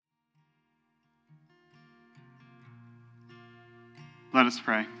Let us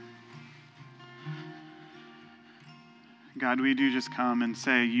pray. God, we do just come and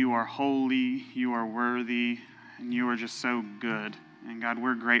say you are holy, you are worthy, and you are just so good. And God,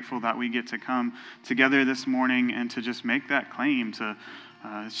 we're grateful that we get to come together this morning and to just make that claim, to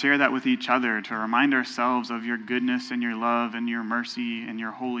share that with each other, to remind ourselves of your goodness and your love and your mercy and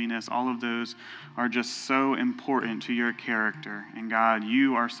your holiness. All of those are just so important to your character. And God,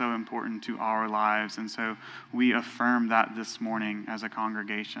 you are so important to our lives. And so we affirm that this morning as a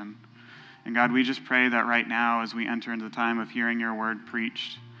congregation. And God, we just pray that right now as we enter into the time of hearing your word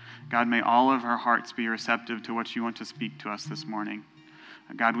preached, God, may all of our hearts be receptive to what you want to speak to us this morning.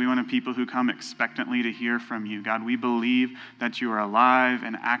 God, we want a people who come expectantly to hear from you. God, we believe that you are alive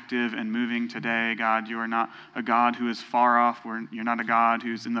and active and moving today. God, you are not a God who is far off. You're not a God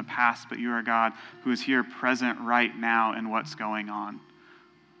who's in the past, but you are a God who is here present right now in what's going on.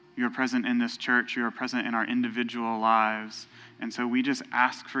 You are present in this church. You are present in our individual lives. And so we just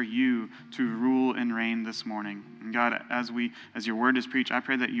ask for you to rule and reign this morning. And God, as your word is preached, I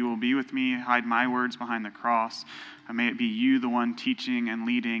pray that you will be with me, hide my words behind the cross. May it be you, the one teaching and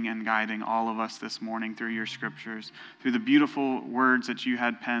leading and guiding all of us this morning through your scriptures, through the beautiful words that you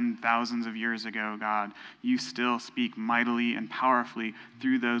had penned thousands of years ago, God. You still speak mightily and powerfully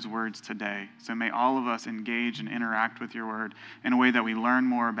through those words today. So may all of us engage and interact with your word in a way that we learn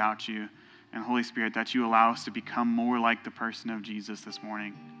more about you. And Holy Spirit, that you allow us to become more like the person of Jesus this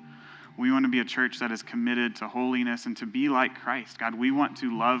morning. We want to be a church that is committed to holiness and to be like Christ. God, we want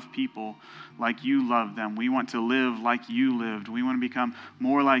to love people like you love them. We want to live like you lived. We want to become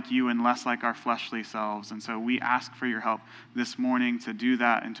more like you and less like our fleshly selves. And so we ask for your help this morning to do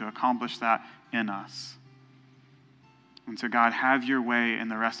that and to accomplish that in us. And so God, have your way in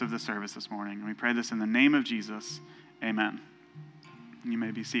the rest of the service this morning. And we pray this in the name of Jesus. Amen. You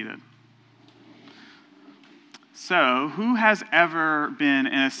may be seated. So, who has ever been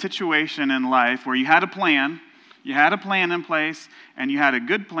in a situation in life where you had a plan in place, and you had a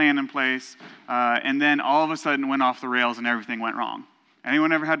good plan in place, and then all of a sudden went off the rails and everything went wrong?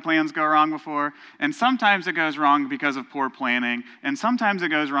 Anyone ever had plans go wrong before? And sometimes it goes wrong because of poor planning, and sometimes it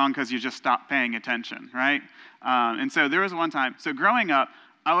goes wrong because you just stop paying attention, right? And so there was one time, so growing up,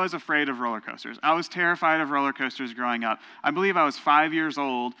 I was afraid of roller coasters. I was terrified of roller coasters growing up. I believe I was 5 years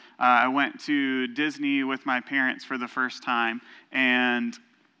old. I went to Disney with my parents for the first time. And,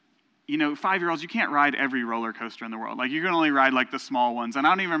 5-year-olds, you can't ride every roller coaster in the world. Like, you can only ride, the small ones. And I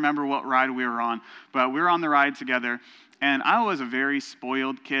don't even remember what ride we were on. But we were on the ride together. And I was a very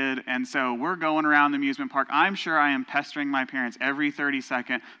spoiled kid, and so we're going around the amusement park. I'm sure I am pestering my parents every 30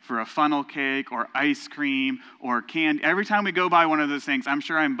 seconds for a funnel cake or ice cream or candy. Every time we go by one of those things, I'm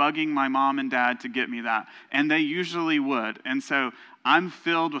sure I'm bugging my mom and dad to get me that, and they usually would. And so I'm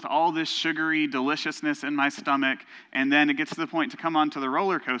filled with all this sugary deliciousness in my stomach, and then it gets to the point to come onto the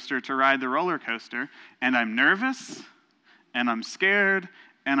roller coaster to ride the roller coaster, and I'm nervous, and I'm scared,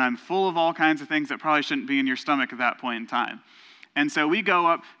 and I'm full of all kinds of things that probably shouldn't be in your stomach at that point in time. And so we go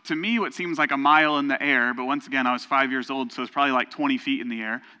up, to me, what seems like a mile in the air, but once again, I was 5 years old, so it's probably 20 feet in the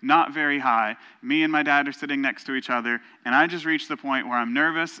air, not very high. Me and my dad are sitting next to each other, and I just reached the point where I'm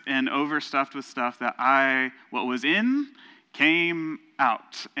nervous and overstuffed with stuff that what was in came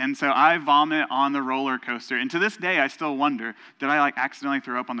out. And so I vomit on the roller coaster. And to this day, I still wonder, did I accidentally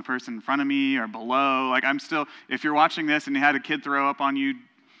throw up on the person in front of me or below? If you're watching this and you had a kid throw up on you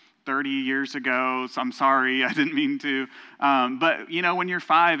 30 years ago, so I'm sorry, I didn't mean to. But, when you're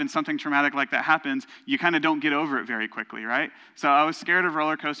 5 and something traumatic like that happens, you kind of don't get over it very quickly, right? So I was scared of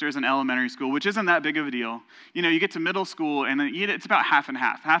roller coasters in elementary school, which isn't that big of a deal. You get to middle school, and it's about half and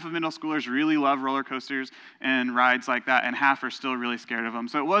half. Half of middle schoolers really love roller coasters and rides like that, and half are still really scared of them.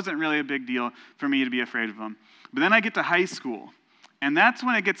 So it wasn't really a big deal for me to be afraid of them. But then I get to high school, and that's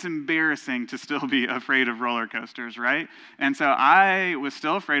when it gets embarrassing to still be afraid of roller coasters, right? And so I was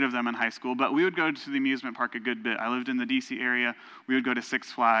still afraid of them in high school, but we would go to the amusement park a good bit. I lived in the D.C. area. We would go to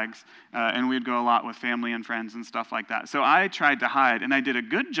Six Flags, and we would go a lot with family and friends and stuff like that. So I tried to hide, and I did a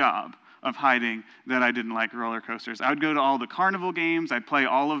good job of hiding that I didn't like roller coasters. I would go to all the carnival games. I'd play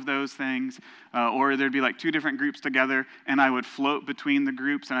all of those things. Or there'd be 2 different groups together, and I would float between the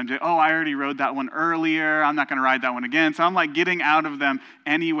groups, and I'd say, I already rode that one earlier. I'm not going to ride that one again. So I'm getting out of them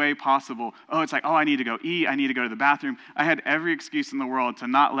any way possible. I need to go eat. I need to go to the bathroom. I had every excuse in the world to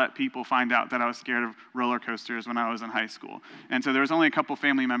not let people find out that I was scared of roller coasters when I was in high school. And so there was only a couple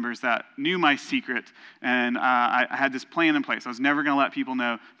family members that knew my secret, and I had this plan in place. I was never going to let people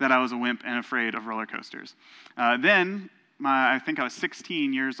know that I was a wimp and afraid of roller coasters. Then I think I was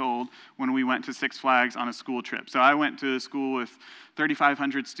 16 years old when we went to Six Flags on a school trip. So I went to a school with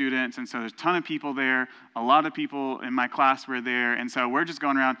 3,500 students, and so there's a ton of people there. A lot of people in my class were there, and so we're just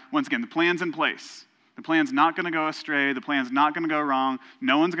going around. Once again, the plan's in place. The plan's not going to go astray. The plan's not going to go wrong.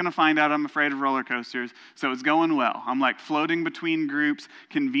 No one's going to find out I'm afraid of roller coasters. So it's going well. I'm like floating between groups,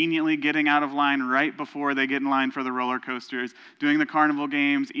 conveniently getting out of line right before they get in line for the roller coasters, doing the carnival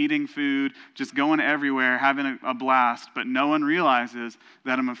games, eating food, just going everywhere, having a blast. But no one realizes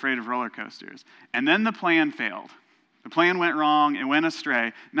that I'm afraid of roller coasters. And then the plan failed. The plan went wrong, it went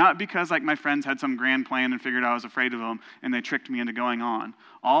astray, not because like my friends had some grand plan and figured I was afraid of them and they tricked me into going on.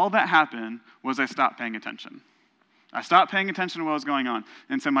 All that happened was I stopped paying attention. I stopped paying attention to what was going on.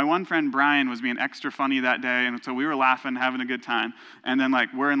 And so my one friend, Brian, was being extra funny that day, and so we were laughing, having a good time. And then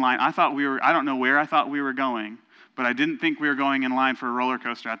like we're in line. I don't know where I thought we were going, but I didn't think we were going in line for a roller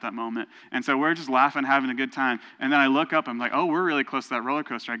coaster at that moment. And so we're just laughing, having a good time. And then I look up, I'm like, oh, we're really close to that roller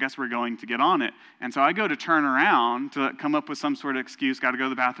coaster. I guess we're going to get on it. And so I go to turn around to come up with some sort of excuse, got to go to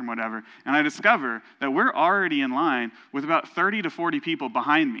the bathroom, whatever. And I discover that we're already in line with about 30 to 40 people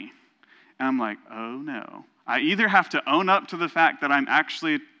behind me. And I'm like, oh no. I either have to own up to the fact that I'm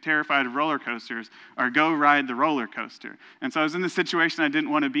actually terrified of roller coasters or go ride the roller coaster. And so I was in this situation I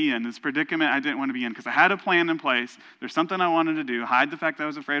didn't want to be in, this predicament I didn't want to be in, because I had a plan in place. There's something I wanted to do, hide the fact that I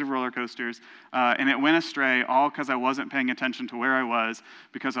was afraid of roller coasters, and it went astray all because I wasn't paying attention to where I was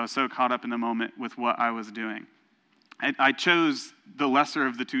because I was so caught up in the moment with what I was doing. I chose the lesser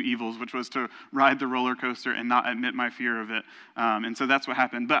of the two evils, which was to ride the roller coaster and not admit my fear of it. And so that's what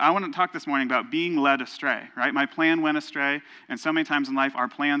happened. But I want to talk this morning about being led astray, right? My plan went astray, and so many times in life our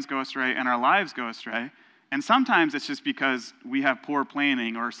plans go astray and our lives go astray. And sometimes it's just because we have poor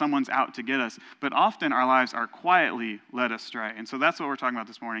planning or someone's out to get us. But often our lives are quietly led astray. And so that's what we're talking about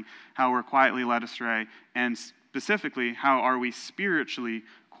this morning, how we're quietly led astray, and specifically, how are we spiritually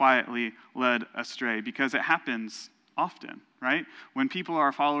quietly led astray? Because it happens often, right? When people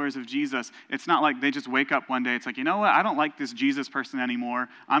are followers of Jesus, it's not like they just wake up one day, it's like, you know what, I don't like this Jesus person anymore,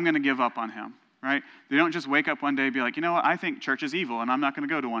 I'm going to give up on him, right? They don't just wake up one day and be like, you know what, I think church is evil and I'm not going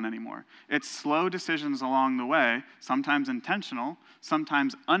to go to one anymore. It's slow decisions along the way, sometimes intentional,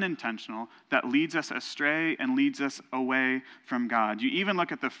 sometimes unintentional, that leads us astray and leads us away from God. You even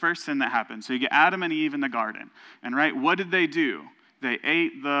look at the first sin that happened. So you get Adam and Eve in the garden, and right, what did they do? They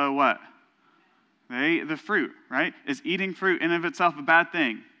ate the what? They ate the fruit, right? Is eating fruit in and of itself a bad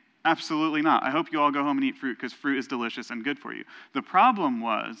thing? Absolutely not. I hope you all go home and eat fruit because fruit is delicious and good for you. The problem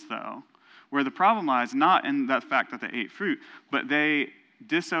was, though, where the problem lies not in the fact that they ate fruit, but they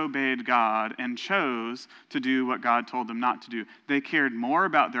disobeyed God and chose to do what God told them not to do. They cared more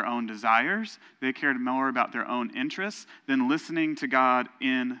about their own desires, they cared more about their own interests than listening to God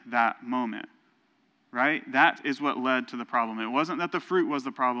in that moment. Right? That is what led to the problem. It wasn't that the fruit was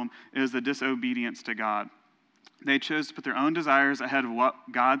the problem, it was the disobedience to God. They chose to put their own desires ahead of what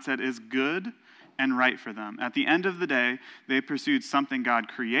God said is good and right for them. At the end of the day, they pursued something God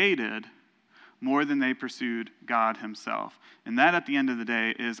created more than they pursued God himself. And that, at the end of the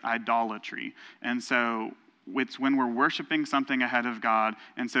day, is idolatry. And so it's when we're worshiping something ahead of God,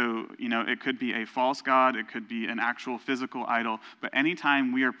 and so, it could be a false god, it could be an actual physical idol, but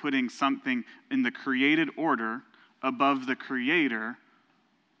anytime we are putting something in the created order above the Creator,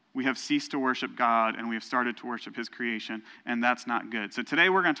 we have ceased to worship God, and we have started to worship his creation, and that's not good. So today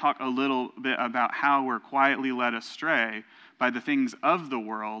we're going to talk a little bit about how we're quietly led astray by the things of the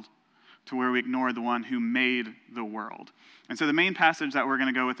world to where we ignore the one who made the world. And so the main passage that we're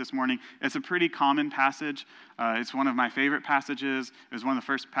going to go with this morning, it's a pretty common passage. It's one of my favorite passages. It was one of the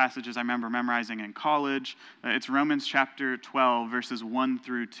first passages I remember memorizing in college. It's Romans chapter 12, verses 1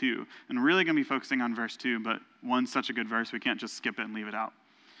 through 2. And we're really going to be focusing on verse 2, but 1's such a good verse, we can't just skip it and leave it out.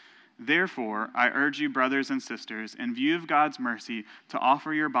 Therefore, I urge you, brothers and sisters, in view of God's mercy, to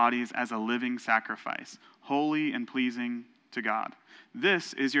offer your bodies as a living sacrifice, holy and pleasing to God.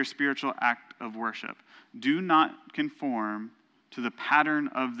 This is your spiritual act of worship. Do not conform to the pattern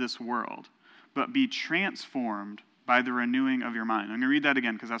of this world, but be transformed by the renewing of your mind. I'm going to read that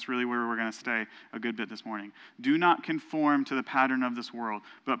again because that's really where we're going to stay a good bit this morning. Do not conform to the pattern of this world,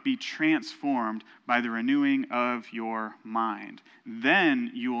 but be transformed by the renewing of your mind.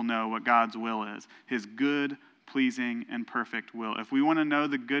 Then you will know what God's will is, his good, pleasing, and perfect will. If we want to know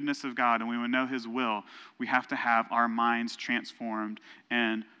the goodness of God and we want to know his will, we have to have our minds transformed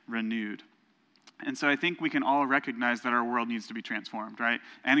and renewed. And so I think we can all recognize that our world needs to be transformed, right?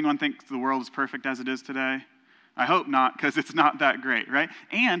 Anyone think the world is perfect as it is today? I hope not, because it's not that great, right?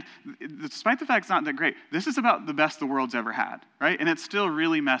 And despite the fact it's not that great, this is about the best the world's ever had, right? And it's still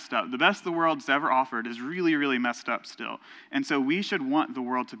really messed up. The best the world's ever offered is really, really messed up still. And so we should want the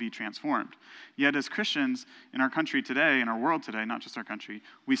world to be transformed. Yet as Christians in our country today, in our world today, not just our country,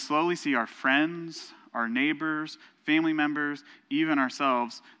 we slowly see our friends, our neighbors, family members, even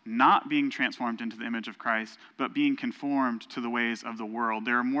ourselves, not being transformed into the image of Christ, but being conformed to the ways of the world.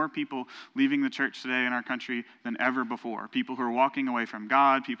 There are more people leaving the church today in our country than ever before. People who are walking away from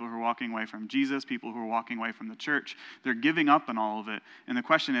God, people who are walking away from Jesus, people who are walking away from the church. They're giving up on all of it. And the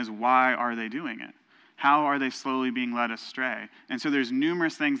question is, why are they doing it? How are they slowly being led astray? And so there's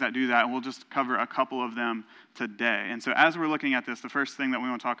numerous things that do that, and we'll just cover a couple of them today. And so as we're looking at this, the first thing that we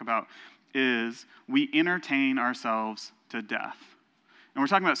want to talk about is we entertain ourselves to death. And we're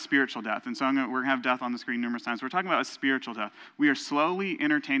talking about spiritual death. And so we're going to have death on the screen numerous times. We're talking about a spiritual death. We are slowly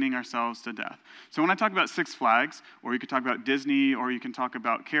entertaining ourselves to death. So when I talk about Six Flags, or you could talk about Disney, or you can talk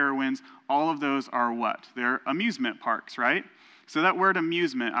about Carowinds, all of those are what? They're amusement parks, right? So that word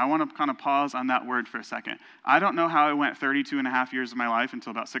amusement, I want to kind of pause on that word for a second. I don't know how I went 32 and a half years of my life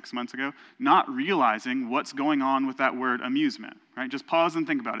until about 6 months ago, not realizing what's going on with that word amusement, right? Just pause and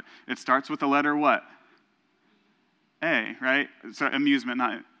think about it. It starts with the letter what? A, right? So amusement,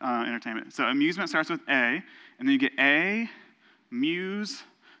 not entertainment. So amusement starts with A, and then you get a, muse,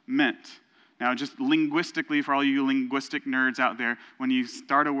 ment. Now, just linguistically, for all you linguistic nerds out there, when you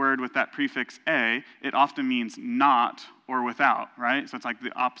start a word with that prefix a, it often means not or without, right? So it's like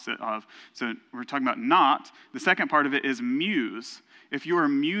the opposite of. So we're talking about not. The second part of it is muse. If you are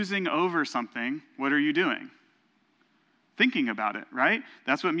musing over something, what are you doing? Thinking about it, right?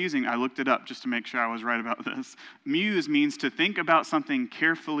 That's what musing, I looked it up just to make sure I was right about this. Muse means to think about something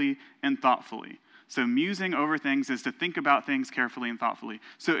carefully and thoughtfully. So musing over things is to think about things carefully and thoughtfully.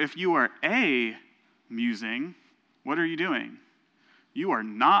 So if you are musing, what are you doing? You are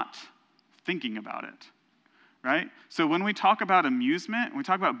not thinking about it, right? So when we talk about amusement, when we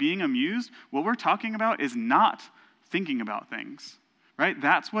talk about being amused, what we're talking about is not thinking about things, right?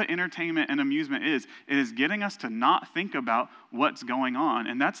 That's what entertainment and amusement is. It is getting us to not think about what's going on.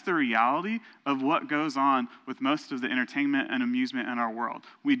 And that's the reality of what goes on with most of the entertainment and amusement in our world.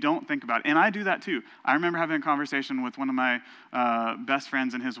 We don't think about it. And I do that too. I remember having a conversation with one of my best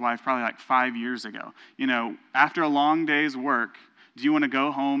friends and his wife probably like 5 years ago. You know, after a long day's work, do you want to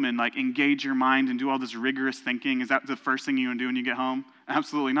go home and like engage your mind and do all this rigorous thinking? Is that the first thing you want to do when you get home?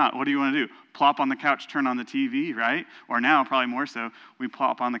 Absolutely not. What do you want to do? Plop on the couch, turn on the TV, right? Or now, probably more so, we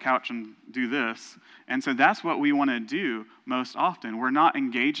plop on the couch and do this. And so that's what we want to do most often. We're not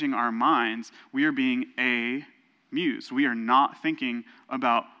engaging our minds. We are being amused. We are not thinking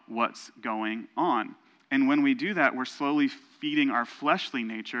about what's going on. And when we do that, we're slowly feeding our fleshly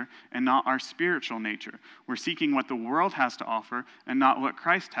nature and not our spiritual nature. We're seeking what the world has to offer and not what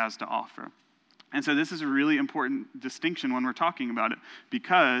Christ has to offer. And so this is a really important distinction when we're talking about it,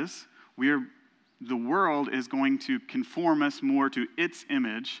 because the world is going to conform us more to its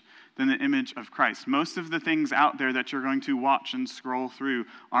image than the image of Christ. Most of the things out there that you're going to watch and scroll through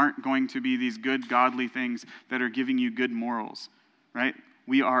aren't going to be these good, godly things that are giving you good morals, right?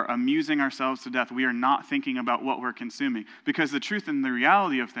 We are amusing ourselves to death. We are not thinking about what we're consuming. Because the truth and the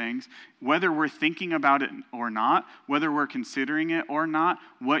reality of things, whether we're thinking about it or not, whether we're considering it or not,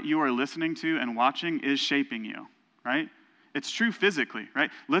 what you are listening to and watching is shaping you, right? It's true physically,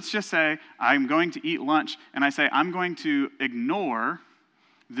 right? Let's just say I'm going to eat lunch, and I say I'm going to ignore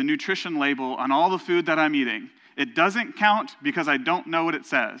the nutrition label on all the food that I'm eating. It doesn't count because I don't know what it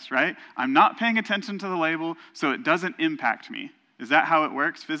says, right? I'm not paying attention to the label, so it doesn't impact me. Is that how it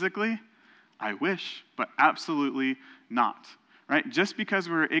works physically? I wish, but absolutely not, right? Just because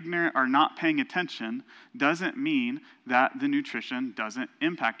we're ignorant or not paying attention doesn't mean that the nutrition doesn't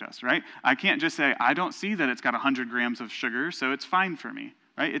impact us, right? I can't just say, I don't see that it's got 100 grams of sugar, so it's fine for me,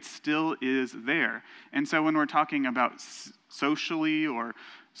 right? It still is there. And so when we're talking about socially or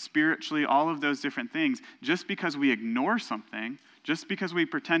spiritually, all of those different things, just because we ignore something, just because we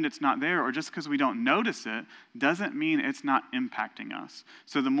pretend it's not there, or just because we don't notice it, doesn't mean it's not impacting us.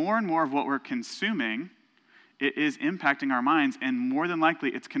 So the more and more of what we're consuming, it is impacting our minds, and more than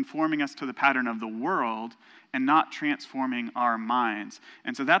likely, it's conforming us to the pattern of the world and not transforming our minds.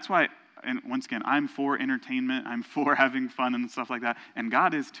 And so that's why, and once again, I'm for entertainment, I'm for having fun and stuff like that, and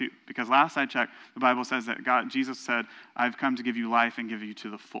God is too, because last I checked, the Bible says that Jesus said, I've come to give you life and give you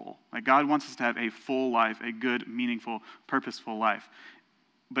to the full. Like God wants us to have a full life, a good, meaningful, purposeful life.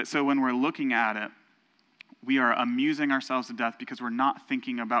 But so when we're looking at it, we are amusing ourselves to death because we're not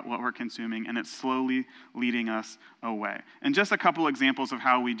thinking about what we're consuming, and it's slowly leading us away. And just a couple examples of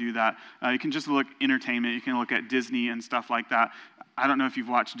how we do that. You can just look entertainment. You can look at Disney and stuff like that. I don't know if you've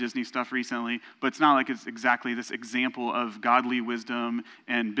watched Disney stuff recently, but it's not like it's exactly this example of godly wisdom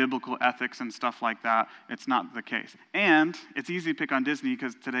and biblical ethics and stuff like that. It's not the case. And it's easy to pick on Disney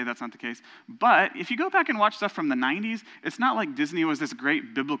because today that's not the case. But if you go back and watch stuff from the 90s, it's not like Disney was this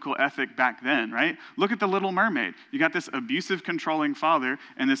great biblical ethic back then, right? Look at The Little Mermaid. You got this abusive, controlling father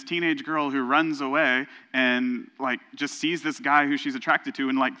and this teenage girl who runs away and like just sees this guy who she's attracted to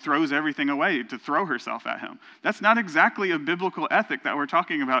and like throws everything away to throw herself at him. That's not exactly a biblical ethic that we're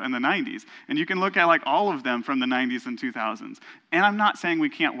talking about in the 90s. And you can look at like all of them from the 90s and 2000s. And I'm not saying we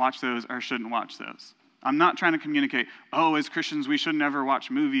can't watch those or shouldn't watch those. I'm not trying to communicate, as Christians, we should never watch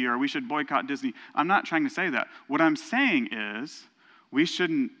a movie or we should boycott Disney. I'm not trying to say that. What I'm saying is we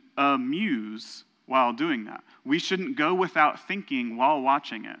shouldn't amuse while doing that. We shouldn't go without thinking while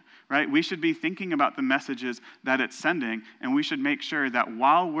watching it, right? We should be thinking about the messages that it's sending, and we should make sure that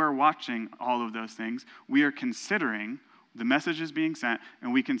while we're watching all of those things, we are considering the message is being sent,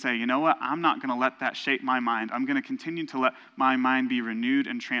 and we can say, you know what, I'm not going to let that shape my mind. I'm going to continue to let my mind be renewed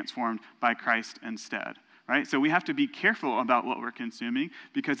and transformed by Christ instead, right? So we have to be careful about what we're consuming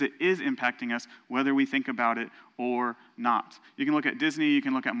because it is impacting us whether we think about it or not. You can look at Disney, you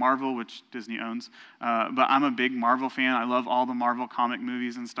can look at Marvel, which Disney owns, but I'm a big Marvel fan. I love all the Marvel comic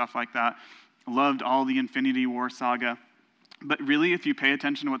movies and stuff like that. Loved all the Infinity War saga. But really, if you pay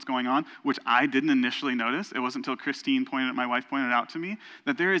attention to what's going on, which I didn't initially notice, it wasn't until my wife pointed out to me,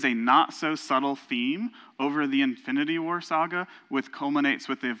 that there is a not-so-subtle theme over the Infinity War saga, which culminates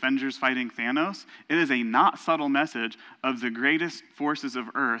with the Avengers fighting Thanos. It is a not-subtle message of the greatest forces of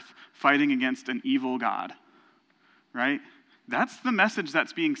Earth fighting against an evil god, right? That's the message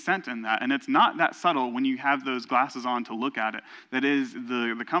that's being sent in that, and it's not that subtle when you have those glasses on to look at it. That is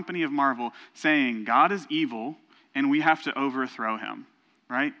the company of Marvel saying God is evil, and we have to overthrow him,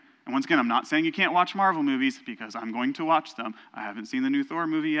 right? And once again, I'm not saying you can't watch Marvel movies because I'm going to watch them. I haven't seen the new Thor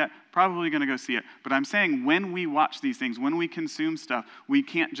movie yet, probably going to go see it. But I'm saying when we watch these things, when we consume stuff, we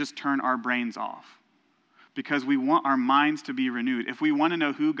can't just turn our brains off because we want our minds to be renewed. If we want to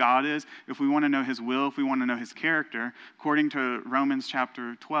know who God is, if we want to know his will, if we want to know his character, according to Romans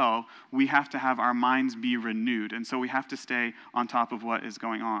chapter 12, we have to have our minds be renewed. And so we have to stay on top of what is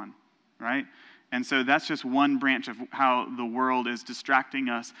going on, right? And so that's just one branch of how the world is distracting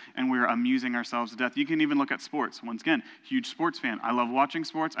us and we're amusing ourselves to death. You can even look at sports. Once again, huge sports fan. I love watching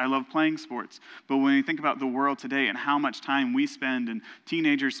sports. I love playing sports. But when you think about the world today and how much time we spend and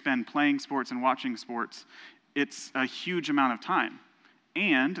teenagers spend playing sports and watching sports, it's a huge amount of time.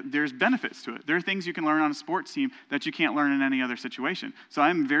 And there's benefits to it. There are things you can learn on a sports team that you can't learn in any other situation. So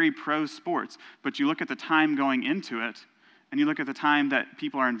I'm very pro sports, but you look at the time going into it, and you look at the time that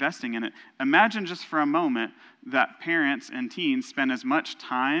people are investing in it, imagine just for a moment that parents and teens spend as much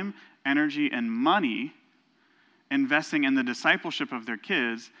time, energy, and money investing in the discipleship of their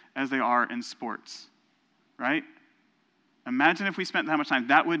kids as they are in sports, right? Imagine if we spent that much time.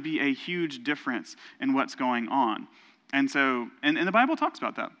 That would be a huge difference in what's going on. And so, and the Bible talks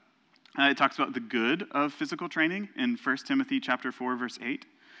about that. It talks about the good of physical training in 1 Timothy chapter 4, verse 8.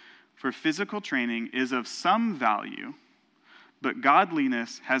 For physical training is of some value, but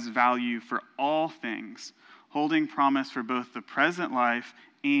godliness has value for all things, holding promise for both the present life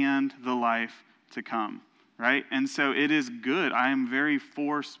and the life to come, right? And so it is good. I am very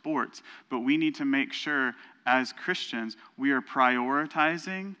for sports, but we need to make sure as Christians we are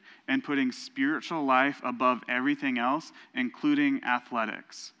prioritizing and putting spiritual life above everything else, including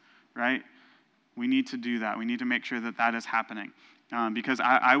athletics, right? We need to do that. We need to make sure that that is happening. Because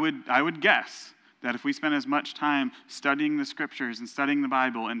I would guess that if we spend as much time studying the scriptures and studying the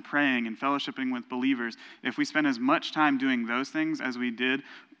Bible and praying and fellowshipping with believers, if we spend as much time doing those things as we did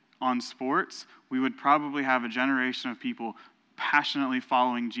on sports, we would probably have a generation of people passionately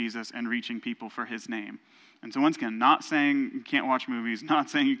following Jesus and reaching people for his name. And so once again, not saying you can't watch movies, not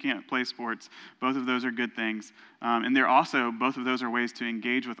saying you can't play sports. Both of those are good things. And they're also, both of those are ways to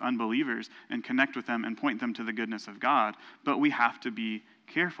engage with unbelievers and connect with them and point them to the goodness of God. But we have to be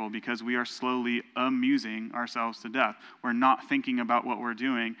careful because we are slowly amusing ourselves to death. We're not thinking about what we're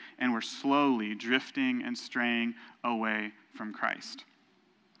doing, and we're slowly drifting and straying away from Christ.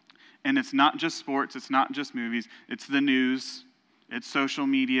 And it's not just sports, it's not just movies, it's the news, it's social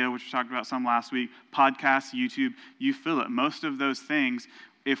media, which we talked about some last week, podcasts, YouTube, you fill it. Most of those things,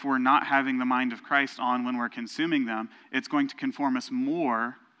 if we're not having the mind of Christ on when we're consuming them, it's going to conform us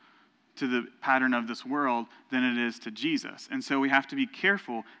more to the pattern of this world than it is to Jesus. And so we have to be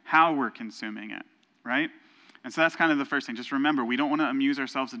careful how we're consuming it, right? And so that's kind of the first thing. Just remember, we don't want to amuse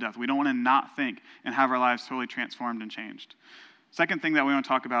ourselves to death. We don't want to not think and have our lives totally transformed and changed. Second thing that we want to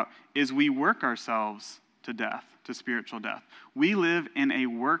talk about is we work ourselves to death, to spiritual death. We live in a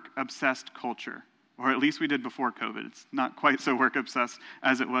work-obsessed culture, or at least we did before COVID. It's not quite so work-obsessed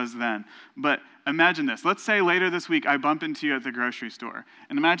as it was then. But imagine this. Let's say later this week I bump into you at the grocery store.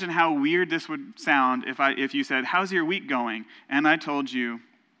 And imagine how weird this would sound if you said, "How's your week going?" And I told you,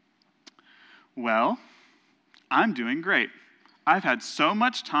 "Well, I'm doing great. I've had so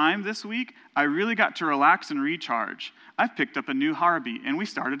much time this week, I really got to relax and recharge. I've picked up a new hobby, and we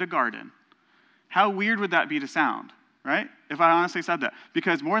started a garden." How weird would that be to sound, right? If I honestly said that.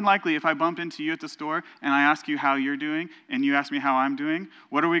 Because more than likely, if I bump into you at the store and I ask you how you're doing, and you ask me how I'm doing,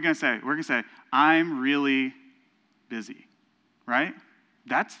 what are we going to say? We're going to say, "I'm really busy," right?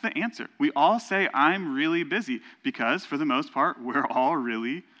 That's the answer. We all say, "I'm really busy," because for the most part, we're all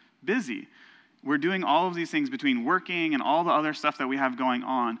really busy. We're doing all of these things between working and all the other stuff that we have going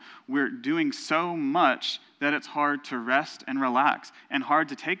on. We're doing so much that it's hard to rest and relax and hard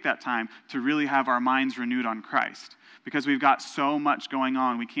to take that time to really have our minds renewed on Christ. Because we've got so much going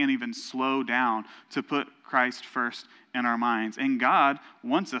on, we can't even slow down to put Christ first in our minds. And God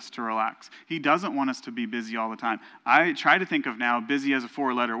wants us to relax. He doesn't want us to be busy all the time. I try to think of now busy as a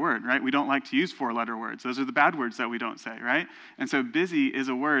 4-letter word, right? We don't like to use 4-letter words. Those are the bad words that we don't say, right? And so busy is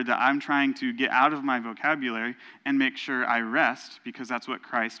a word that I'm trying to get out of my vocabulary and make sure I rest, because that's what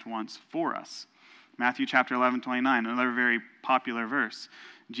Christ wants for us. Matthew chapter 11:29, another very popular verse.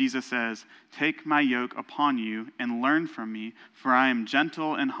 Jesus says, "Take my yoke upon you and learn from me, for I am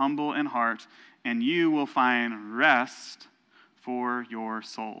gentle and humble in heart, and you will find rest for your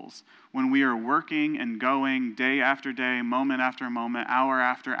souls." When we are working and going day after day, moment after moment, hour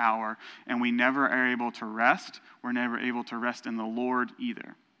after hour, and we never are able to rest, we're never able to rest in the Lord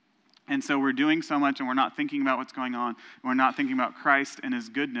either. And so we're doing so much and we're not thinking about what's going on. And we're not thinking about Christ and his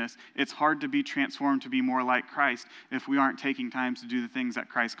goodness. It's hard to be transformed to be more like Christ if we aren't taking time to do the things that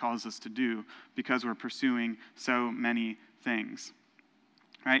Christ calls us to do, because we're pursuing so many things.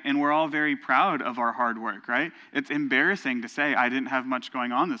 Right? And we're all very proud of our hard work, right? It's embarrassing to say, "I didn't have much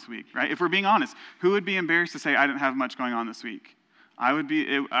going on this week," right? If we're being honest, who would be embarrassed to say, "I didn't have much going on this week"? I would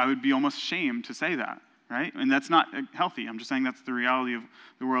be almost shamed to say that. Right? And that's not healthy. I'm just saying that's the reality of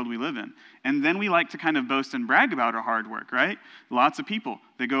the world we live in. And then we like to kind of boast and brag about our hard work, right? Lots of people,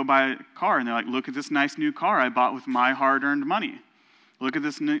 they go buy a car and they're like, "Look at this nice new car I bought with my hard-earned money. Look at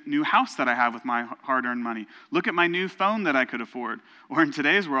this new house that I have with my hard-earned money. Look at my new phone that I could afford." Or in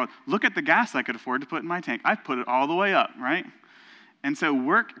today's world, "Look at the gas I could afford to put in my tank. I've put it all the way up," right? And so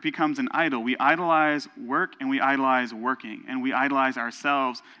work becomes an idol. We idolize work and we idolize working. And we idolize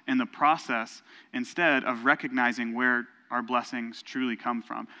ourselves in the process instead of recognizing where our blessings truly come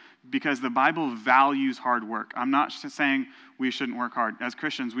from. Because the Bible values hard work. I'm not saying we shouldn't work hard. As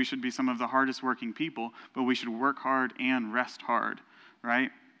Christians, we should be some of the hardest working people, but we should work hard and rest hard,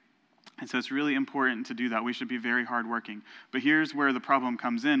 right? And so it's really important to do that. We should be very hardworking. But here's where the problem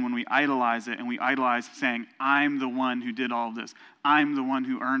comes in when we idolize it and we idolize saying, "I'm the one who did all of this. I'm the one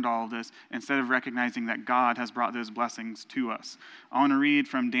who earned all of this," instead of recognizing that God has brought those blessings to us. I want to read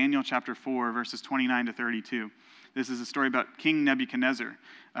from Daniel chapter 4, verses 29 to 32. This is a story about King Nebuchadnezzar.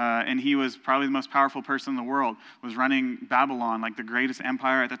 And he was probably the most powerful person in the world, was running Babylon, like the greatest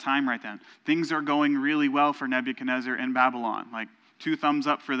empire at the time right then. Things are going really well for Nebuchadnezzar in Babylon, like 2 thumbs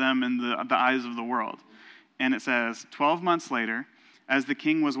up for them in the eyes of the world. And it says, 12 months later, as the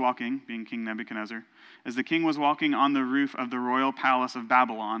king was walking, being King Nebuchadnezzar, as the king was walking on the roof of the royal palace of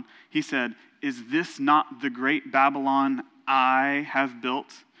Babylon, he said, "Is this not the great Babylon I have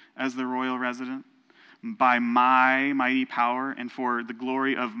built as the royal resident? By my mighty power and for the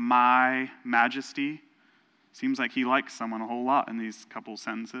glory of my majesty." Seems like he likes someone a whole lot in these couple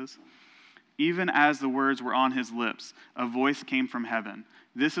sentences. Even as the words were on his lips, a voice came from heaven.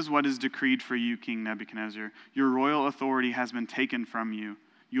 "This is what is decreed for you, King Nebuchadnezzar. Your royal authority has been taken from you.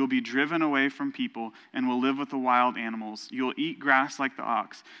 You will be driven away from people and will live with the wild animals. You will eat grass like the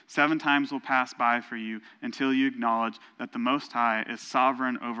ox. 7 times will pass by for you until you acknowledge that the Most High is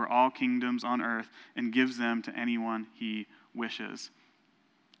sovereign over all kingdoms on earth and gives them to anyone he wishes."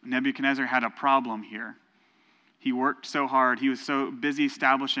 Nebuchadnezzar had a problem here. He worked so hard. He was so busy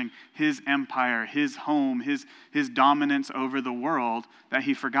establishing his empire, his home, his dominance over the world that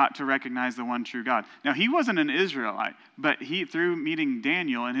he forgot to recognize the one true God. Now, he wasn't an Israelite, but through meeting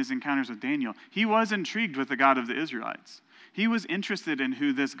Daniel and his encounters with Daniel, he was intrigued with the God of the Israelites. He was interested in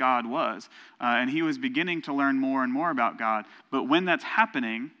who this God was, and he was beginning to learn more and more about God. But when that's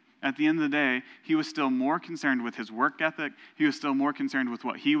happening, At the end of the day, he was still more concerned with his work ethic. He was still more concerned with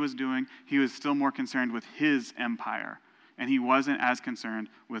what he was doing. He was still more concerned with his empire. And he wasn't as concerned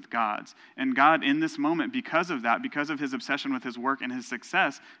with God's. And God, in this moment, because of that, because of his obsession with his work and his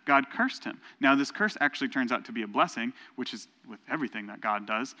success, God cursed him. Now, this curse actually turns out to be a blessing, which is with everything that God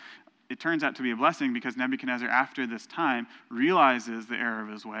does. It turns out to be a blessing because Nebuchadnezzar, after this time, realizes the error of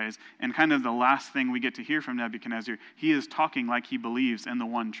his ways. And kind of the last thing we get to hear from Nebuchadnezzar, he is talking like he believes in the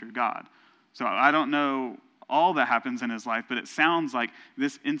one true God. So I don't know all that happens in his life, but it sounds like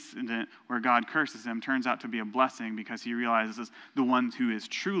this incident where God curses him turns out to be a blessing because he realizes the one who is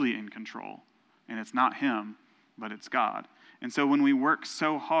truly in control. And it's not him, but it's God. And so when we work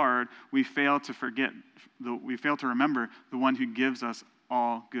so hard, we fail to remember the one who gives us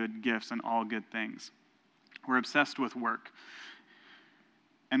all good gifts and all good things. We're obsessed with work.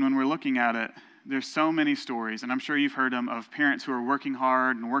 And when we're looking at it, there's so many stories, and I'm sure you've heard them, of parents who are working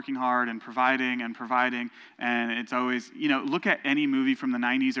hard and providing, and it's always, look at any movie from the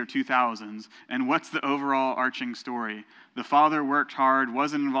 90s or 2000s, and what's the overall arching story? The father worked hard,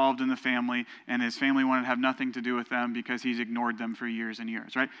 wasn't involved in the family, and his family wanted to have nothing to do with them because he's ignored them for years and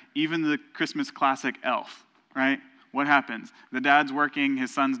years, right? Even the Christmas classic Elf, right? What happens? The dad's working,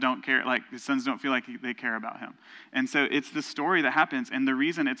 his sons don't care, his sons don't feel like they care about him. And so it's the story that happens, and the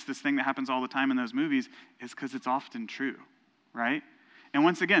reason it's this thing that happens all the time in those movies is because it's often true, right? And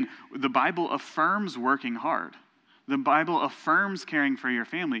once again, the Bible affirms working hard. The Bible affirms caring for your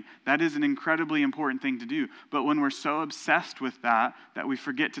family. That is an incredibly important thing to do. But when we're so obsessed with that we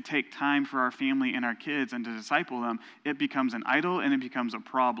forget to take time for our family and our kids and to disciple them, it becomes an idol and it becomes a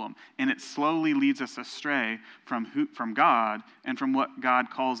problem. And it slowly leads us astray from God and from what God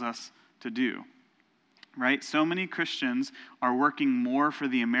calls us to do. Right? So many Christians are working more for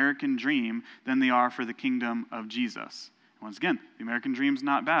the American dream than they are for the kingdom of Jesus. Once again, the American dream's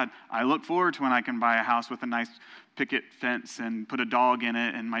not bad. I look forward to when I can buy a house with a nice picket fence and put a dog in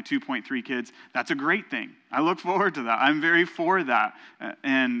it and my 2.3 kids. That's a great thing. I look forward to that. I'm very for that.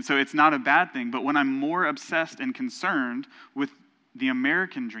 And so it's not a bad thing. But when I'm more obsessed and concerned with the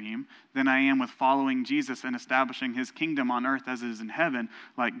American dream than I am with following Jesus and establishing his kingdom on earth as it is in heaven,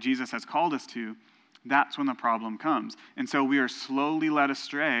 like Jesus has called us to, that's when the problem comes. And so we are slowly led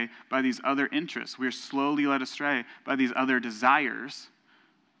astray by these other interests. We are slowly led astray by these other desires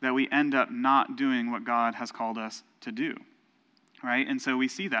that we end up not doing what God has called us to do. Right? And so we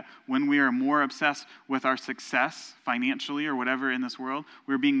see that when we are more obsessed with our success financially or whatever in this world,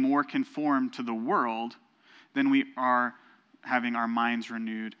 we're being more conformed to the world than we are having our minds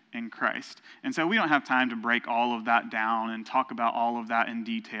renewed in Christ. And so we don't have time to break all of that down and talk about all of that in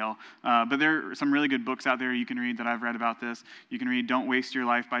detail. But there are some really good books out there you can read that I've read about this. You can read Don't Waste Your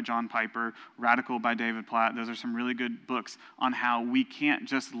Life by John Piper, Radical by David Platt. Those are some really good books on how we can't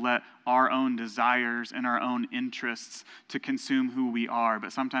just let our own desires and our own interests to consume who we are,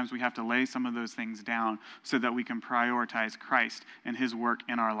 but sometimes we have to lay some of those things down so that we can prioritize Christ and his work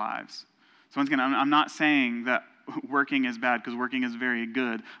in our lives. So once again, I'm not saying that working is bad, because working is very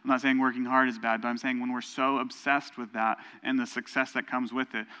good. I'm not saying working hard is bad, but I'm saying when we're so obsessed with that and the success that comes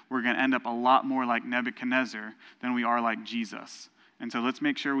with it, we're going to end up a lot more like Nebuchadnezzar than we are like Jesus. And so let's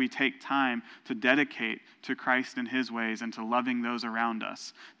make sure we take time to dedicate to Christ and his ways and to loving those around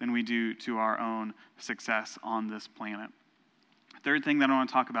us than we do to our own success on this planet. Third thing that I want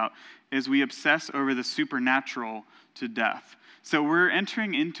to talk about is we obsess over the supernatural to death. So we're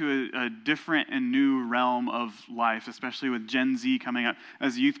entering into a different and new realm of life, especially with Gen Z coming up.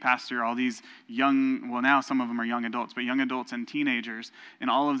 As youth pastor, all these young, well now some of them are young adults, but young adults and teenagers and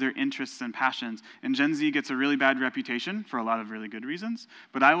all of their interests and passions. And Gen Z gets a really bad reputation for a lot of really good reasons.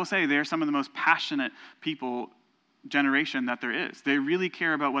 But I will say they're some of the most passionate generation that there is. They really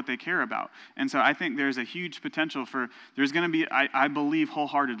care about what they care about. And so I think there's a huge potential there's going to be, I believe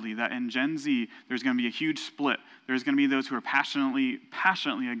wholeheartedly that in Gen Z, there's going to be a huge split. There's going to be those who are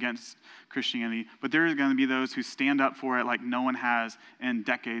passionately against Christianity, but there's going to be those who stand up for it like no one has in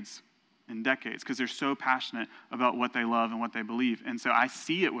decades, because they're so passionate about what they love and what they believe. And so I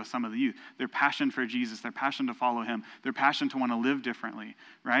see it with some of the youth. Their passion for Jesus, their passion to follow him, their passion to want to live differently,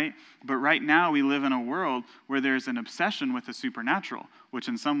 right? But right now we live in a world where there's an obsession with the supernatural, which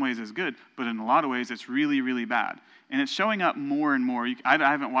in some ways is good, but in a lot of ways it's really, really bad. And it's showing up more and more. I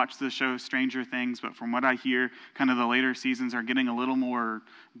haven't watched the show Stranger Things, but from what I hear, kind of the later seasons are getting a little more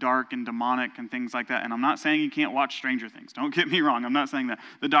dark and demonic and things like that. And I'm not saying you can't watch Stranger Things. Don't get me wrong. I'm not saying that.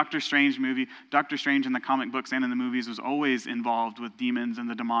 The Doctor Strange movie, Doctor Strange in the comic books and in the movies was always involved with demons and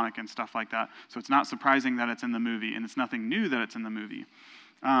the demonic and stuff like that. So it's not surprising that it's in the movie, and it's nothing new that it's in the movie.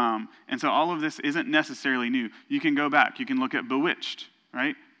 And so all of this isn't necessarily new. You can go back. You can look at Bewitched,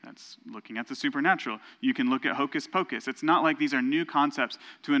 right? That's looking at the supernatural. You can look at Hocus Pocus. It's not like these are new concepts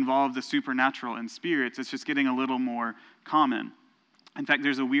to involve the supernatural and spirits. It's just getting a little more common. In fact,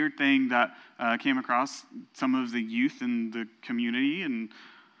 there's a weird thing that came across some of the youth in the community and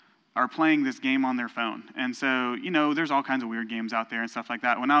are playing this game on their phone. And so, there's all kinds of weird games out there and stuff like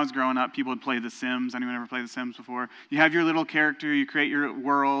that. When I was growing up, people would play The Sims. Anyone ever play The Sims before? You have your little character, you create your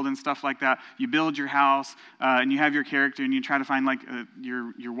world and stuff like that. You build your house, and you have your character, and you try to find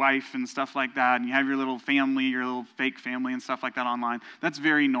your wife and stuff like that. And you have your little family, your little fake family and stuff like that online. That's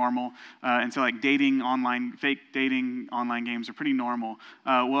very normal. And so fake dating online games are pretty normal.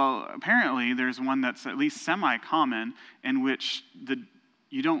 Well, apparently there's one that's at least semi-common in which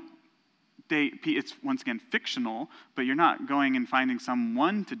you don't date. It's once again fictional, but you're not going and finding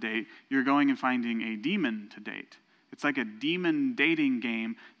someone to date. You're going and finding a demon to date. It's like a demon dating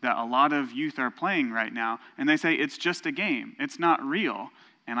game that a lot of youth are playing right now, and they say it's just a game. It's not real.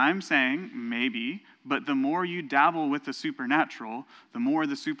 And I'm saying maybe, but the more you dabble with the supernatural, the more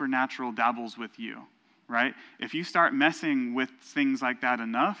the supernatural dabbles with you, right? If you start messing with things like that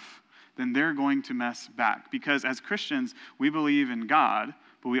enough, then they're going to mess back. Because as Christians, we believe in God,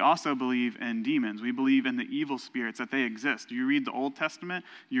 but we also believe in demons. We believe in the evil spirits, that they exist. You read the Old Testament,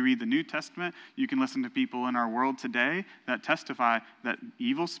 you read the New Testament, you can listen to people in our world today that testify that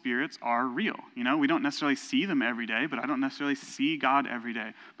evil spirits are real. We don't necessarily see them every day, but I don't necessarily see God every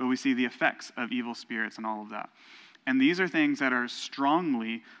day, but we see the effects of evil spirits and all of that. And these are things that are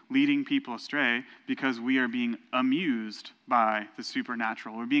strongly leading people astray because we are being amused by the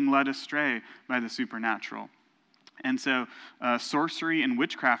supernatural. We're being led astray by the supernatural. And so sorcery and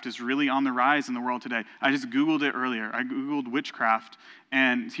witchcraft is really on the rise in the world today. I just Googled it earlier. I Googled witchcraft,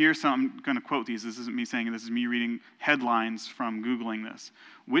 and I'm going to quote these. This isn't me saying it. This is me reading headlines from Googling this.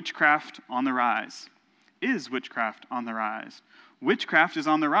 Witchcraft on the rise. Is witchcraft on the rise? Witchcraft is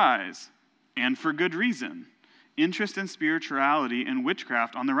on the rise, and for good reason. Interest in spirituality and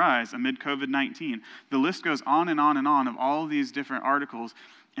witchcraft on the rise amid COVID-19. The list goes on and on and on of all of these different articles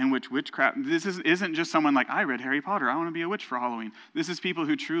in which witchcraft, this isn't just someone like, I read Harry Potter, I want to be a witch for Halloween. This is people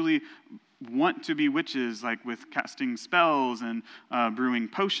who truly want to be witches, like with casting spells and brewing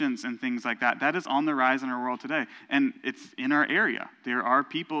potions and things like that. That is on the rise in our world today. And it's in our area. There are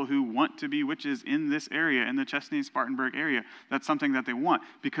people who want to be witches in this area, in the Chesney-Spartanburg area. That's something that they want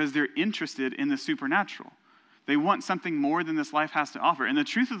because they're interested in the supernatural. They want something more than this life has to offer. And the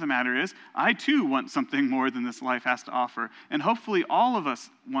truth of the matter is, I too want something more than this life has to offer. And hopefully all of us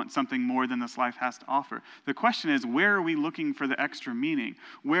want something more than this life has to offer. The question is, where are we looking for the extra meaning?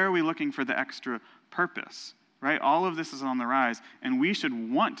 Where are we looking for the extra purpose? Right? All of this is on the rise, and we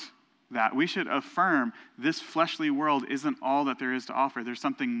should want that. We should affirm this fleshly world isn't all that there is to offer. There's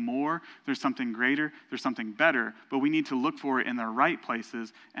something more, there's something greater, there's something better, but we need to look for it in the right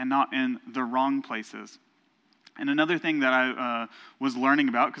places and not in the wrong places. And another thing that I was learning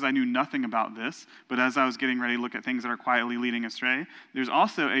about, because I knew nothing about this, but as I was getting ready to look at things that are quietly leading astray, there's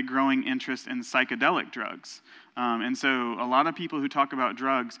also a growing interest in psychedelic drugs. And so a lot of people who talk about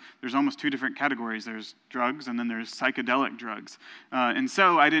drugs, there's almost two different categories. There's drugs and then there's psychedelic drugs. And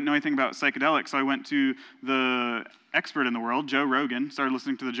so I didn't know anything about psychedelics, so I went to the expert in the world, Joe Rogan, started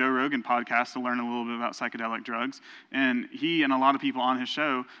listening to the Joe Rogan podcast to learn a little bit about psychedelic drugs. And he and a lot of people on his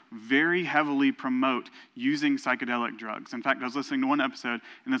show very heavily promote using psychedelic drugs. In fact, I was listening to one episode,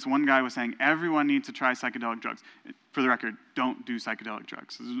 and this one guy was saying, everyone needs to try psychedelic drugs. For the record, don't do psychedelic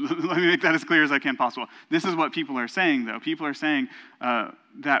drugs. Let me make that as clear as I can possible. This is what people are saying, though. People are saying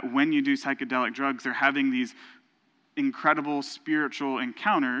that when you do psychedelic drugs, they're having these incredible spiritual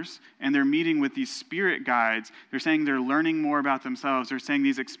encounters, and they're meeting with these spirit guides. They're saying they're learning more about themselves. They're saying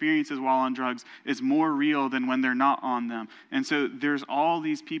these experiences while on drugs is more real than when they're not on them. And so there's all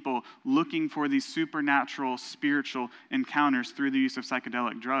these people looking for these supernatural, spiritual encounters through the use of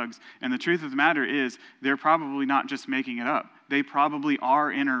psychedelic drugs. And the truth of the matter is, they're probably not just making it up. They probably are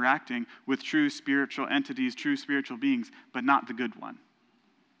interacting with true spiritual entities, true spiritual beings, but not the good one.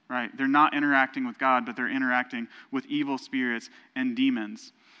 Right? They're not interacting with God, but they're interacting with evil spirits and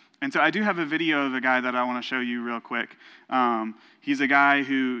demons. And so I do have a video of a guy that I want to show you real quick. He's a guy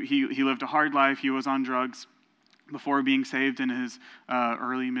who, he lived a hard life. He was on drugs before being saved in his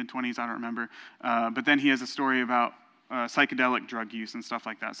early, mid-20s, I don't remember. But then he has a story about psychedelic drug use and stuff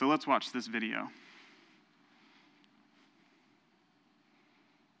like that. So let's watch this video.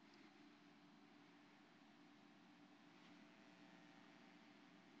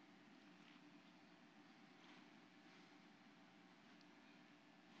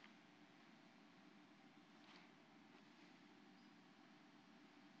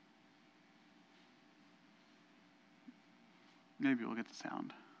 Maybe we'll get the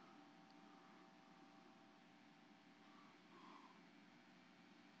sound.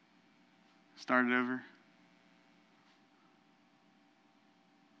 Start it over.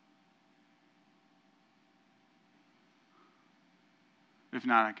 If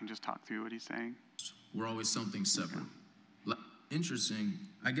not, I can just talk through what he's saying. We're always something separate. Okay. Interesting.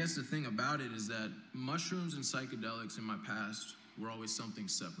 I guess the thing about it is that mushrooms and psychedelics in my past were always something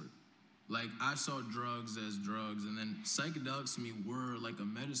separate. Like, I saw drugs as drugs, and then psychedelics to me were like a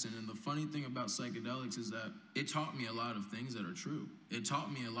medicine. And the funny thing about psychedelics is that it taught me a lot of things that are true. It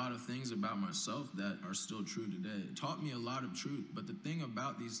taught me a lot of things about myself that are still true today. It taught me a lot of truth. But the thing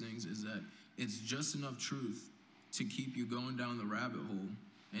about these things is that it's just enough truth to keep you going down the rabbit hole,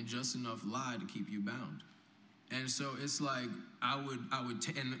 and just enough lie to keep you bound. And so it's like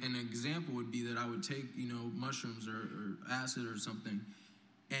an example would be that I would take, mushrooms or acid or something,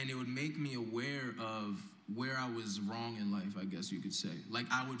 and it would make me aware of where I was wrong in life, I guess you could say. Like,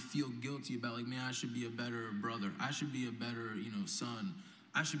 I would feel guilty about, like, man, I should be a better brother. I should be a better, son.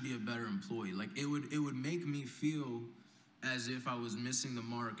 I should be a better employee. Like, it would make me feel as if I was missing the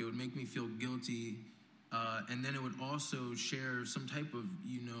mark. It would make me feel guilty. And then it would also share some type of,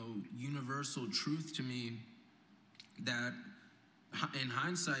 universal truth to me that in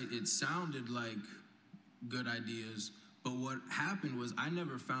hindsight, it sounded like good ideas. But what happened was I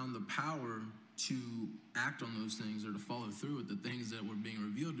never found the power to act on those things or to follow through with the things that were being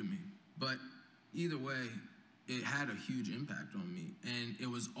revealed to me. But either way, it had a huge impact on me. And it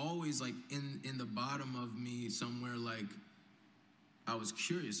was always like in the bottom of me somewhere, like I was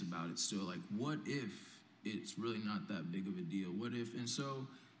curious about it still. Like, what if it's really not that big of a deal? What if? And so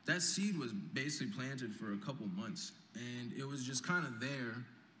that seed was basically planted for a couple months. And it was just kind of there.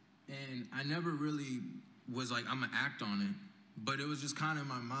 And I never really was like, I'm going to act on it. But it was just kind of in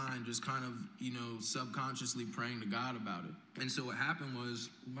my mind, just kind of, subconsciously praying to God about it. And so what happened was,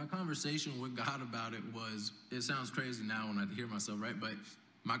 my conversation with God about it was, it sounds crazy now when I hear myself, right? But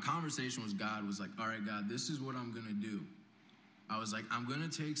my conversation with God was like, all right, God, this is what I'm going to do. I was like, I'm going to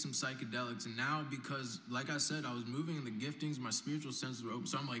take some psychedelics. And now, because, like I said, I was moving in the giftings, my spiritual senses were open.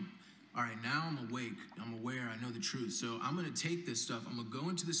 So I'm like, all right, now I'm awake. I'm aware. I know the truth. So I'm going to take this stuff. I'm going to go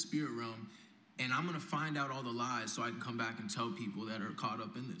into the spirit realm. And I'm going to find out all the lies so I can come back and tell people that are caught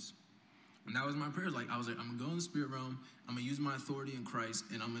up in this. And that was my prayer. I was like, I'm going to go in the spirit realm. I'm going to use my authority in Christ.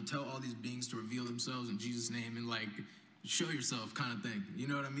 And I'm going to tell all these beings to reveal themselves in Jesus' name. And, show yourself kind of thing. You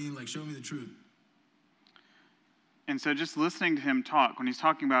know what I mean? Show me the truth. And so just listening to him talk, when he's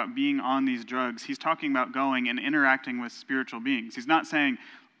talking about being on these drugs, he's talking about going and interacting with spiritual beings. He's not saying,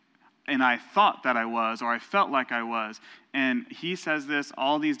 and I thought that I was, or I felt like I was. And he says this,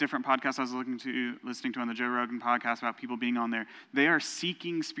 all these different podcasts I was listening to on the Joe Rogan podcast about people being on there, they are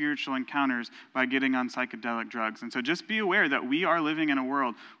seeking spiritual encounters by getting on psychedelic drugs. And so just be aware that we are living in a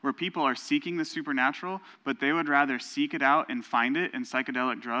world where people are seeking the supernatural, but they would rather seek it out and find it in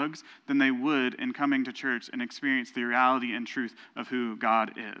psychedelic drugs than they would in coming to church and experience the reality and truth of who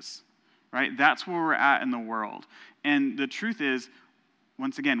God is. Right? That's where we're at in the world. And the truth is,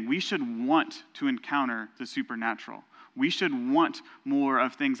 once again, we should want to encounter the supernatural. We should want more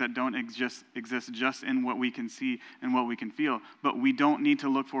of things that don't exist just in what we can see and what we can feel. But we don't need to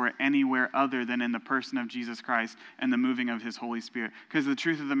look for it anywhere other than in the person of Jesus Christ and the moving of his Holy Spirit. Because the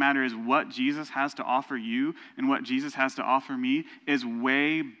truth of the matter is what Jesus has to offer you and what Jesus has to offer me is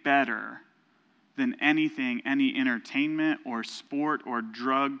way better than anything any entertainment or sport or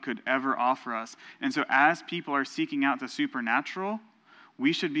drug could ever offer us. And so as people are seeking out the supernatural,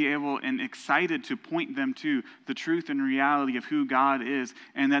 we should be able and excited to point them to the truth and reality of who God is,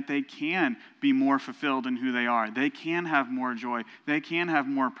 and that they can be more fulfilled in who they are. They can have more joy. They can have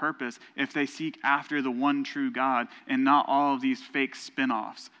more purpose if they seek after the one true God and not all of these fake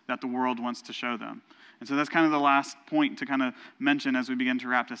spin-offs that the world wants to show them. And so that's kind of the last point to kind of mention as we begin to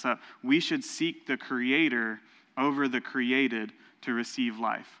wrap this up. We should seek the Creator over the created to receive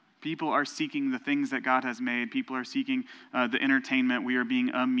life. People are seeking the things that God has made. People are seeking the entertainment. We are being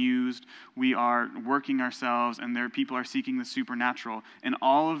amused. We are working ourselves, and people are seeking the supernatural. And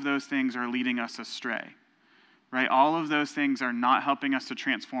all of those things are leading us astray, right? All of those things are not helping us to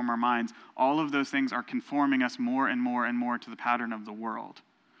transform our minds. All of those things are conforming us more and more and more to the pattern of the world.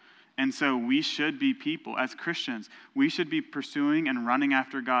 And so we should be people, as Christians, we should be pursuing and running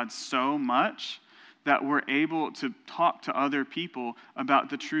after God so much that we're able to talk to other people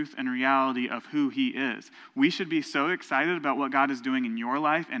about the truth and reality of who he is. We should be so excited about what God is doing in your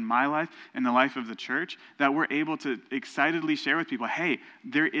life and my life and the life of the church that we're able to excitedly share with people, hey,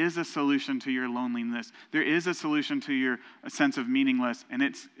 there is a solution to your loneliness. There is a solution to your sense of meaningless, and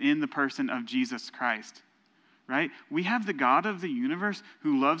it's in the person of Jesus Christ. right? We have the God of the universe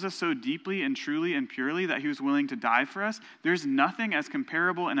who loves us so deeply and truly and purely that he was willing to die for us. There's nothing as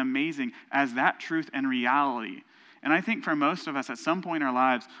comparable and amazing as that truth and reality. And I think for most of us, at some point in our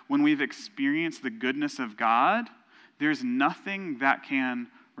lives, when we've experienced the goodness of God, there's nothing that can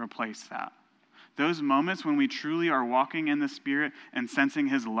replace that. Those moments when we truly are walking in the Spirit and sensing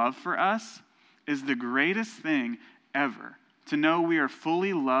his love for us is the greatest thing ever. To know we are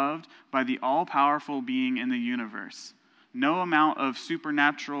fully loved by the all-powerful being in the universe. No amount of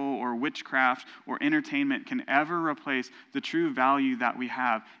supernatural or witchcraft or entertainment can ever replace the true value that we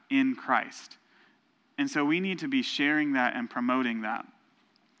have in Christ. And so we need to be sharing that and promoting that.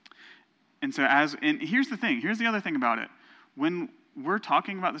 And here's the thing, here's the other thing about it. When we're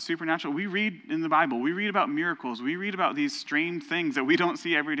talking about the supernatural, we read in the Bible, we read about miracles, we read about these strange things that we don't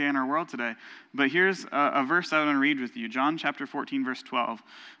see every day in our world today. But here's a verse I want to read with you, John chapter 14, verse 12.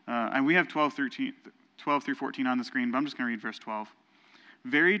 And we have 12 through 14 on the screen, but I'm just going to read verse 12.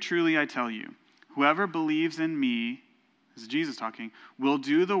 Very truly I tell you, whoever believes in me, this is Jesus talking, will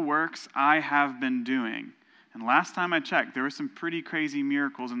do the works I have been doing. And last time I checked, there were some pretty crazy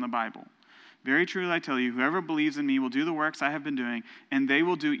miracles in the Bible. Very truly I tell you, whoever believes in me will do the works I have been doing, and they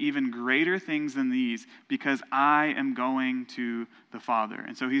will do even greater things than these, because I am going to the Father.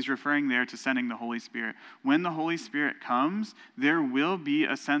 And so he's referring there to sending the Holy Spirit. When the Holy Spirit comes, there will be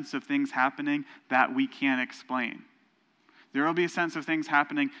a sense of things happening that we can't explain. There will be a sense of things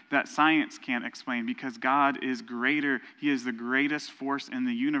happening that science can't explain, because God is greater. He is the greatest force in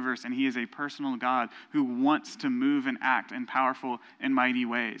the universe, and he is a personal God who wants to move and act in powerful and mighty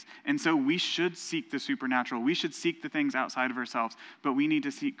ways. And so we should seek the supernatural. We should seek the things outside of ourselves, but we need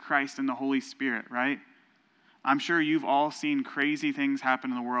to seek Christ and the Holy Spirit, right? I'm sure you've all seen crazy things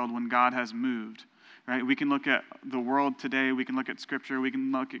happen in the world when God has moved. Right? We can look at the world today, we can look at Scripture, we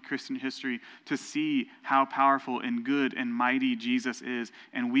can look at Christian history to see how powerful and good and mighty Jesus is,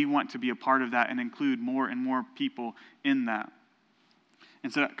 and we want to be a part of that and include more and more people in that.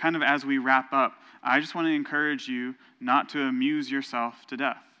 And so kind of as we wrap up, I just want to encourage you not to amuse yourself to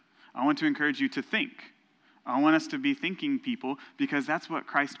death. I want to encourage you to think. I want us to be thinking people, because that's what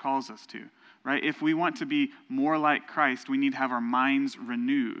Christ calls us to. Right? If we want to be more like Christ, we need to have our minds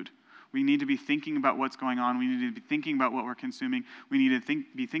renewed. We need to be thinking about what's going on. We need to be thinking about what we're consuming. We need to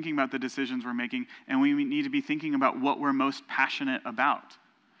be thinking about the decisions we're making. And we need to be thinking about what we're most passionate about.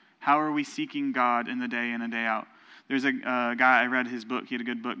 How are we seeking God in the day in and day out? There's a guy, I read his book. He had a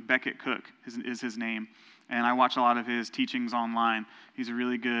good book. Becket Cook is his name. And I watch a lot of his teachings online. He's a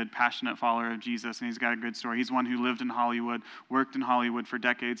really good, passionate follower of Jesus, and he's got a good story. He's one who lived in Hollywood, worked in Hollywood for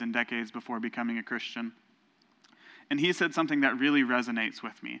decades and decades before becoming a Christian. And he said something that really resonates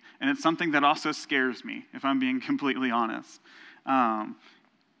with me. And it's something that also scares me, if I'm being completely honest.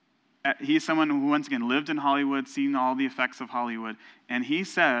 He's someone who, once again, lived in Hollywood, seen all the effects of Hollywood. And he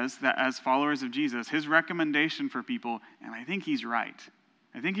says that as followers of Jesus, his recommendation for people, and I think he's right.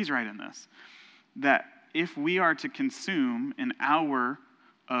 I think he's right in this. That if we are to consume an hour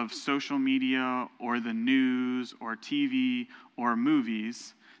of social media or the news or TV or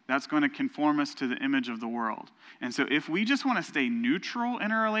movies, that's going to conform us to the image of the world. And so if we just want to stay neutral in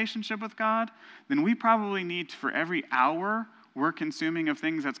our relationship with God, then we probably need, for every hour we're consuming of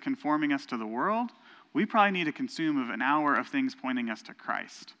things that's conforming us to the world, we probably need to consume of an hour of things pointing us to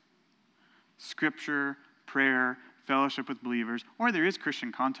Christ. Scripture, prayer, fellowship with believers, or there is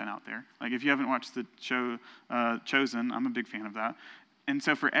Christian content out there. Like if you haven't watched the show Chosen, I'm a big fan of that. And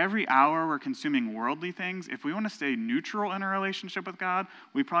so for every hour we're consuming worldly things, if we want to stay neutral in our relationship with God,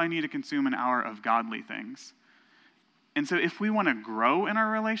 we probably need to consume an hour of godly things. And so if we want to grow in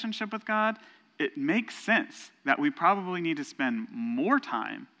our relationship with God, it makes sense that we probably need to spend more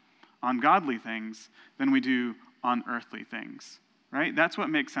time on godly things than we do on earthly things, right? That's what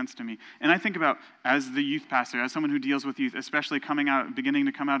makes sense to me. And I think about, as the youth pastor, as someone who deals with youth, especially beginning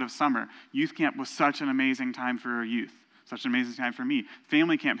to come out of summer, youth camp was such an amazing time for our youth. Such an amazing time for me.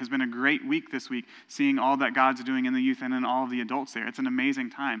 Family camp has been a great week this week, seeing all that God's doing in the youth and in all of the adults there. It's an amazing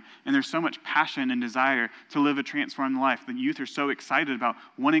time. And there's so much passion and desire to live a transformed life. The youth are so excited about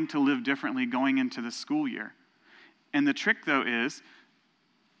wanting to live differently going into the school year. And the trick, though, is,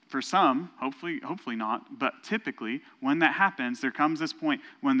 for some, hopefully not, but typically, when that happens, there comes this point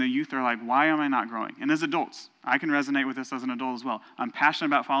when the youth are like, why am I not growing? And as adults, I can resonate with this as an adult as well. I'm passionate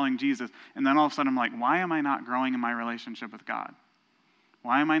about following Jesus, and then all of a sudden I'm like, why am I not growing in my relationship with God?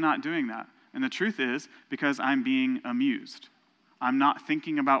 Why am I not doing that? And the truth is, because I'm being amused. I'm not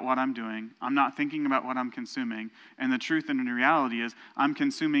thinking about what I'm doing. I'm not thinking about what I'm consuming. And the truth and the reality is, I'm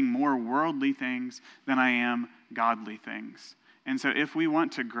consuming more worldly things than I am godly things. And so if we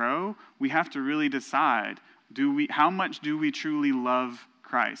want to grow, we have to really decide, How much do we truly love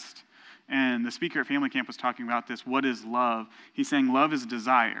Christ? And the speaker at Family Camp was talking about this. What is love? He's saying love is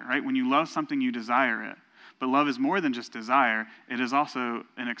desire, right? When you love something, you desire it. But love is more than just desire. It is also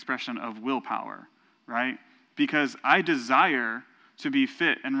an expression of willpower, right? Because I desire to be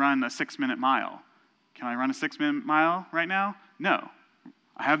fit and run a 6-minute mile. Can I run a 6-minute mile right now? No.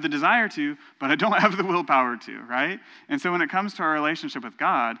 I have the desire to, but I don't have the willpower to, right? And so when it comes to our relationship with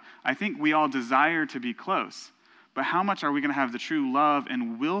God, I think we all desire to be close. But how much are we going to have the true love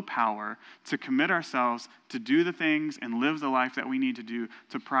and willpower to commit ourselves to do the things and live the life that we need to do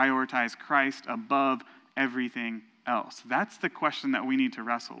to prioritize Christ above everything else? That's the question that we need to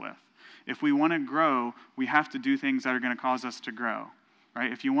wrestle with. If we want to grow, we have to do things that are going to cause us to grow. Right?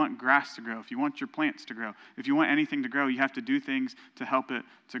 If you want grass to grow, if you want your plants to grow, if you want anything to grow, you have to do things to help it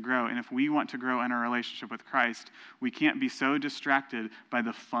to grow. And if we want to grow in our relationship with Christ, we can't be so distracted by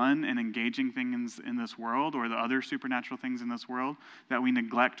the fun and engaging things in this world or the other supernatural things in this world that we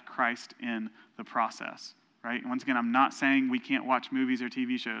neglect Christ in the process. Right? Once again, I'm not saying we can't watch movies or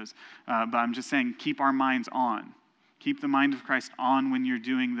TV shows, but I'm just saying keep our minds on. Keep the mind of Christ on when you're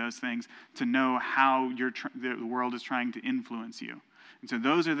doing those things to know how the world is trying to influence you. And so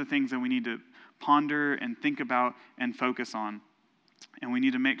those are the things that we need to ponder and think about and focus on. And we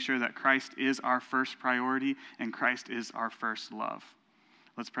need to make sure that Christ is our first priority and Christ is our first love.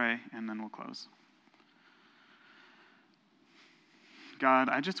 Let's pray, and then we'll close. God,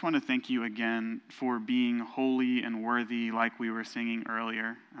 I just want to thank you again for being holy and worthy like we were singing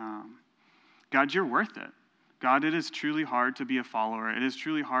earlier. God, you're worth it. God, it is truly hard to be a follower. It is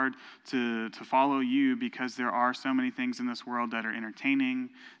truly hard to follow you because there are so many things in this world that are entertaining,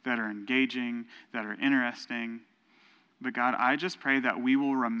 that are engaging, that are interesting. But God, I just pray that we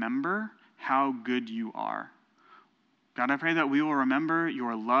will remember how good you are. God, I pray that we will remember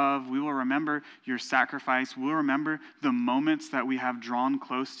your love. We will remember your sacrifice. We'll remember the moments that we have drawn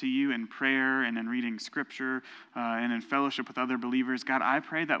close to you in prayer and in reading scripture and in fellowship with other believers. God, I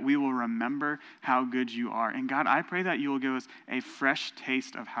pray that we will remember how good you are. And God, I pray that you will give us a fresh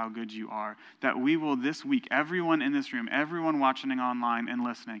taste of how good you are. That we will this week, everyone in this room, everyone watching online and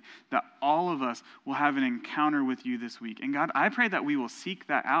listening, that all of us will have an encounter with you this week. And God, I pray that we will seek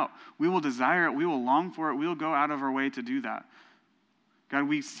that out. We will desire it. We will long for it. We will go out of our way to do that. God,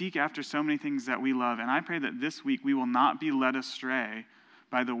 we seek after so many things that we love, and I pray that this week we will not be led astray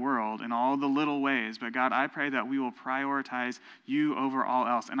by the world in all the little ways, but God, I pray that we will prioritize you over all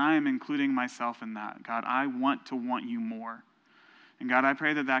else, and I am including myself in that. God, I want to want you more. And God, I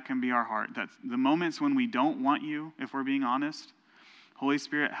pray that that can be our heart, that the moments when we don't want you, if we're being honest, Holy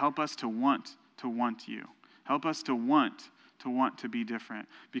Spirit, help us to want you. Help us to want to be different,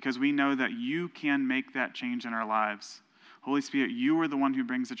 because we know that you can make that change in our lives. Holy Spirit, you are the one who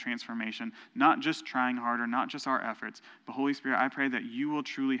brings the transformation, not just trying harder, not just our efforts, but Holy Spirit, I pray that you will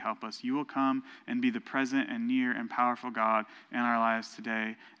truly help us. You will come and be the present and near and powerful God in our lives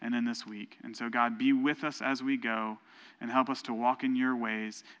today and in this week. And so, God, be with us as we go and help us to walk in your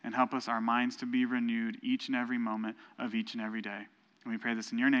ways and help us, our minds to be renewed each and every moment of each and every day. And we pray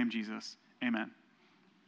this in your name, Jesus. Amen.